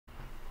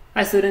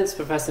Hi students,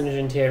 Professor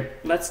Nugent here.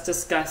 Let's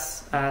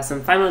discuss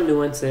some final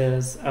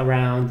nuances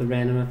around the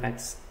random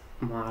effects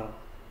model.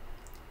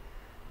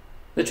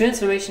 The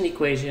transformation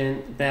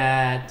equation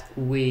that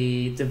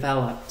we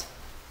developed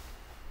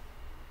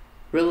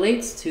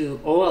relates to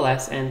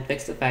OLS and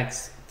fixed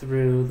effects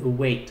through the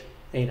weight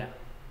theta.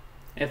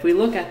 If we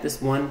look at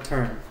this one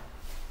term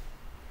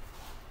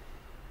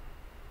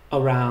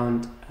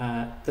around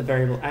the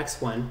variable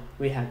x1,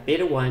 we have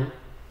beta 1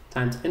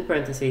 times, in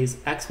parentheses,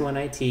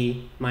 x1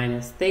 it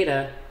minus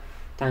theta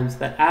times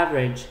the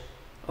average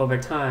over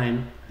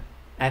time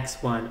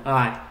x1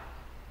 I,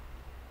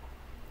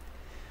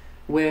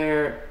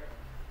 where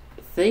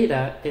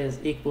theta is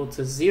equal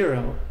to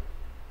 0,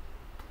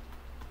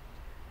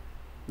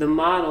 the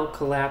model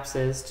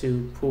collapses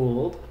to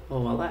pooled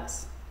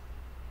OLS.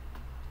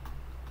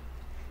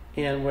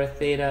 And where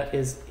theta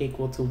is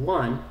equal to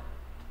 1,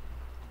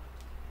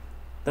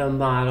 the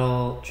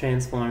model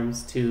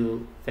transforms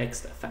to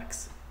fixed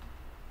effects.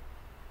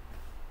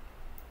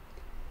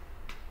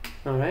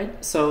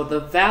 Alright, so the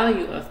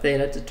value of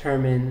theta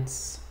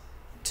determines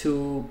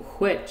to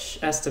which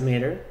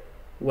estimator,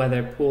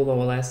 whether pooled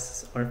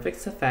OLS or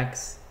fixed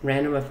effects,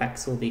 random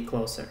effects will be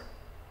closer.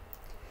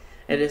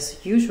 It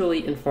is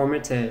usually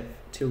informative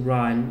to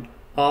run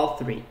all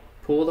three,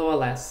 pooled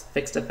OLS,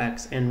 fixed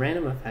effects, and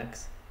random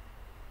effects,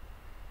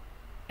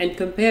 and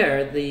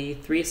compare the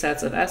three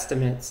sets of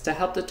estimates to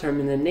help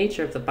determine the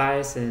nature of the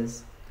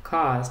biases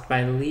caused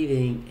by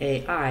leaving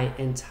AI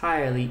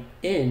entirely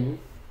in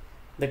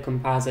the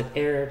composite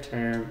error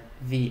term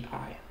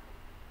VI.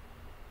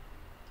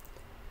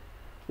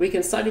 We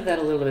can study that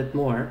a little bit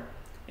more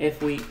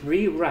if we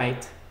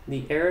rewrite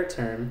the error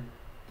term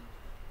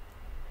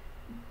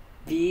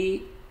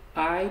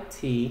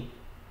VIT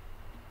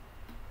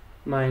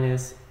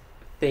minus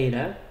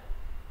theta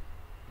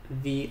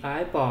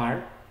VI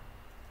bar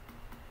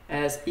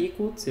as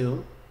equal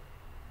to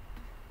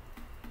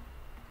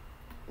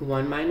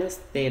 1 minus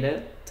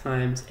theta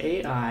times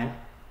AI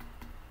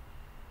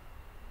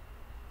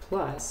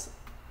plus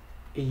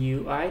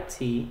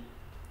UIT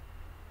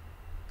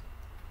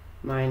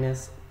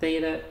minus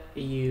theta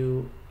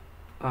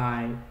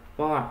UI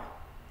bar.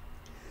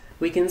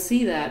 We can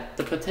see that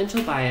the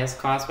potential bias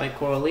caused by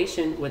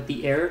correlation with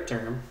the error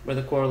term, where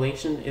the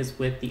correlation is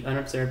with the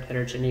unobserved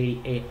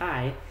heterogeneity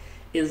AI,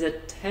 is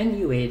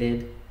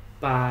attenuated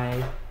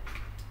by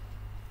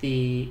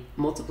the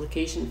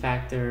multiplication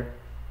factor,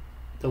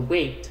 the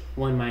weight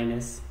 1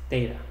 minus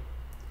theta.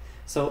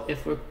 So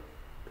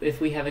if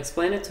we have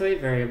explanatory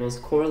variables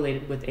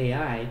correlated with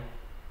AI,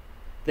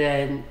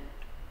 then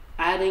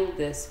adding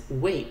this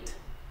weight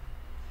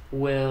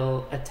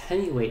will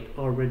attenuate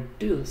or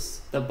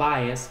reduce the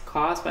bias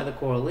caused by the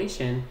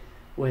correlation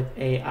with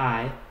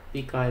AI,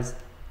 because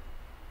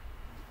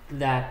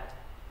that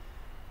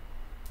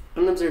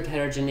unobserved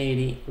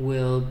heterogeneity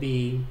will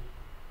be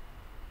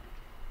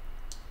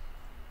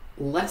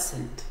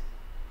lessened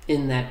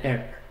in that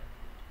error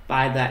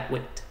by that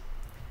weight.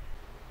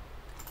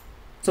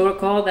 So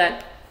recall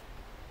that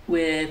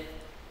with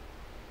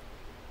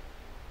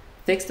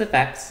fixed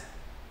effects,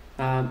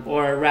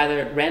 or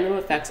rather random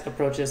effects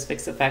approaches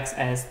fixed effects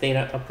as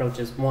theta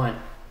approaches 1.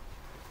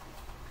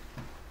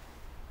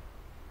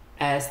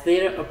 As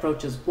theta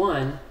approaches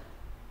 1,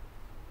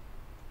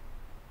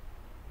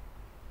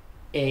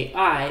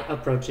 AI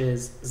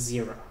approaches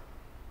 0.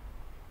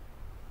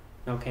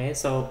 Okay,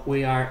 so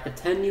we are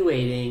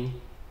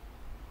attenuating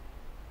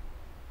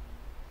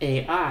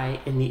AI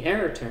in the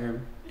error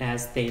term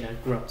as theta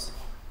grows.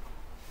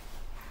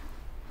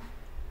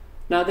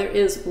 Now there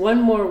is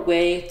one more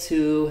way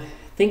to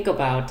think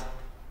about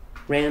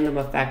random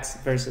effects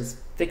versus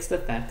fixed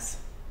effects.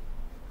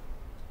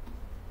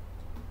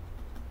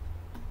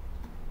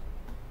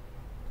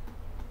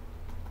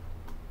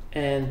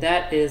 And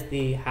that is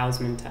the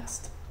Hausman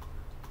test.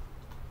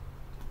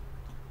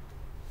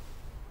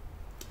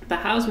 The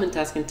Hausman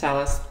test can tell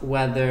us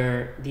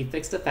whether the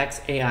fixed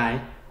effects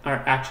AI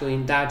are actually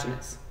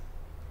endogenous.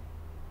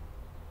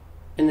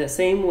 In the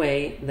same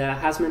way, the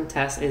Hausman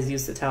test is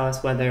used to tell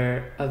us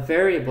whether a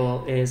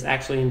variable is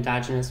actually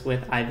endogenous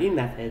with IV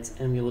methods,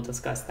 and we will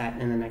discuss that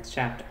in the next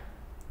chapter.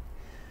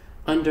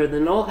 Under the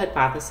null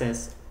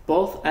hypothesis,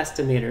 both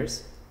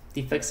estimators,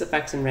 the fixed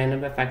effects and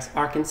random effects,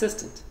 are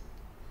consistent.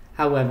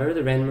 However,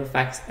 the random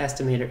effects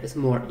estimator is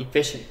more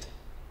efficient.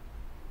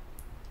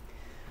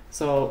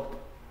 So,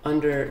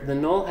 under the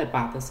null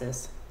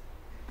hypothesis,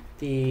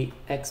 the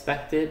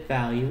expected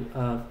value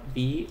of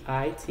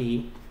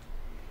VIT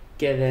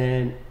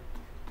given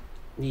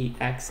the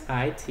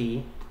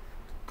XIT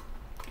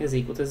is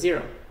equal to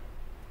 0.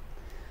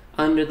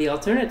 Under the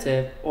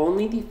alternative,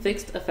 only the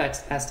fixed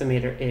effects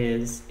estimator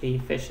is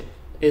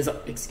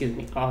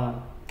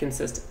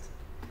consistent.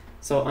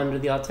 So under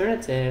the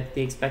alternative,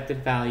 the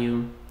expected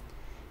value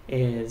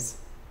is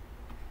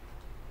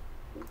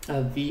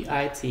of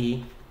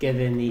VIT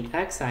given the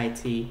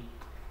XIT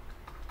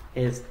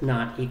is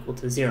not equal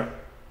to 0.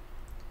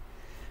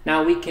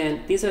 Now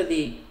these are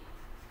the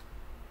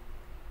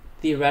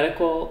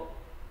theoretical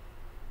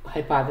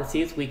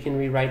hypotheses. We can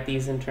rewrite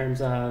these in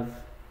terms of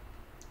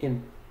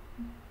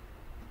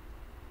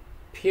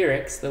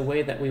empirics, the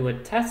way that we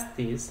would test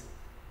these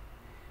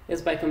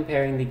is by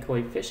comparing the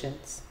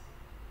coefficients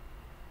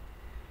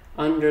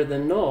under the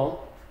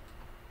null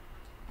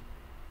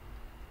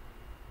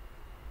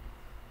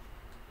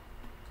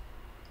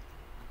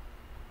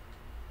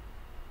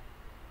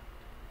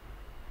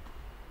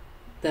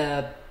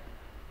the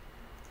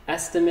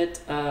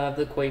estimate of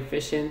the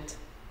coefficient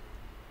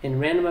in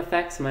random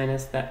effects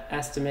minus the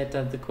estimate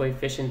of the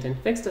coefficient in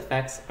fixed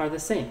effects are the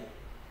same,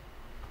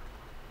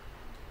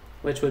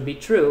 which would be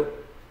true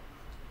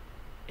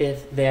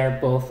if they're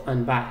both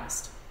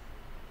unbiased.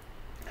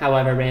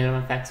 However, random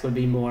effects would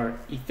be more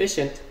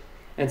efficient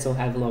and so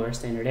have lower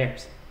standard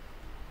errors.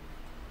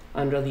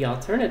 Under the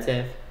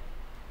alternative,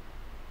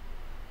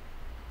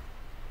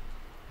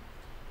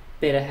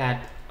 beta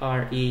hat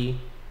RE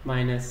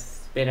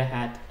minus beta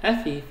hat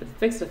FE for the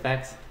fixed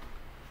effects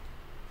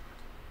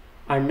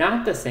are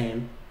not the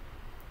same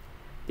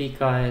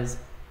because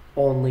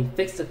only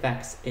fixed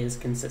effects is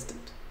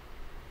consistent.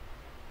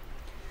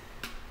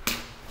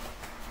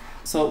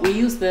 So we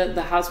use the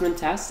Hausman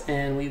test,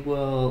 and we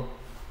will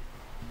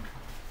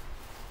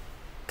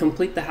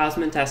complete the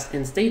Hausman test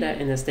in Stata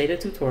in the Stata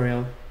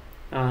tutorial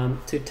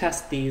to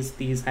test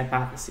these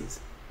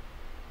hypotheses.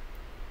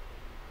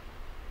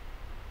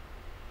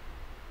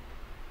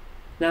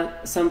 Now,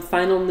 some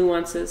final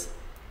nuances.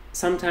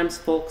 Sometimes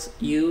folks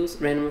use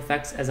random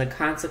effects as a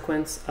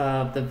consequence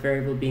of the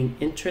variable of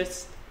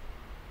interest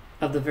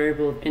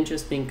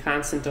being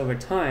constant over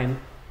time,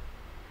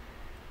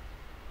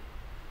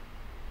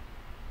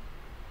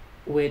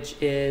 which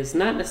is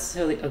not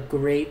necessarily a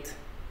great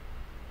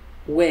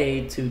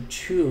way to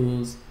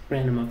choose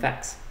random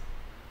effects.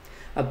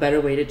 A better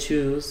way to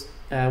choose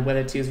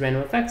whether to use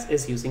random effects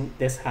is using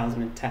this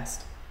Hausman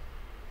test.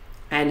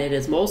 And it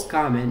is most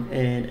common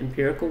in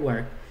empirical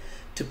work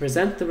to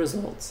present the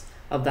results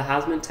of the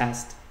Hausman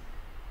test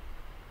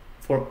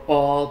for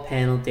all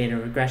panel data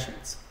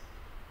regressions.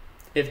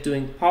 If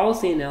doing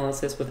policy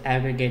analysis with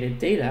aggregated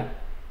data,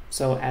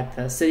 so at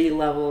the city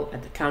level,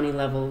 at the county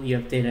level, you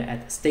have data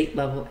at the state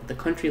level, at the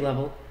country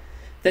level,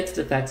 fixed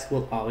effects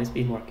will always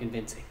be more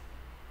convincing.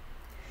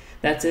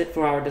 That's it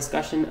for our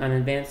discussion on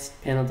advanced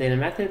panel data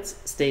methods.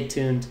 Stay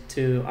tuned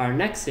to our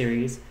next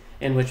series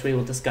in which we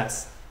will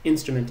discuss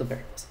instrumental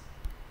variables.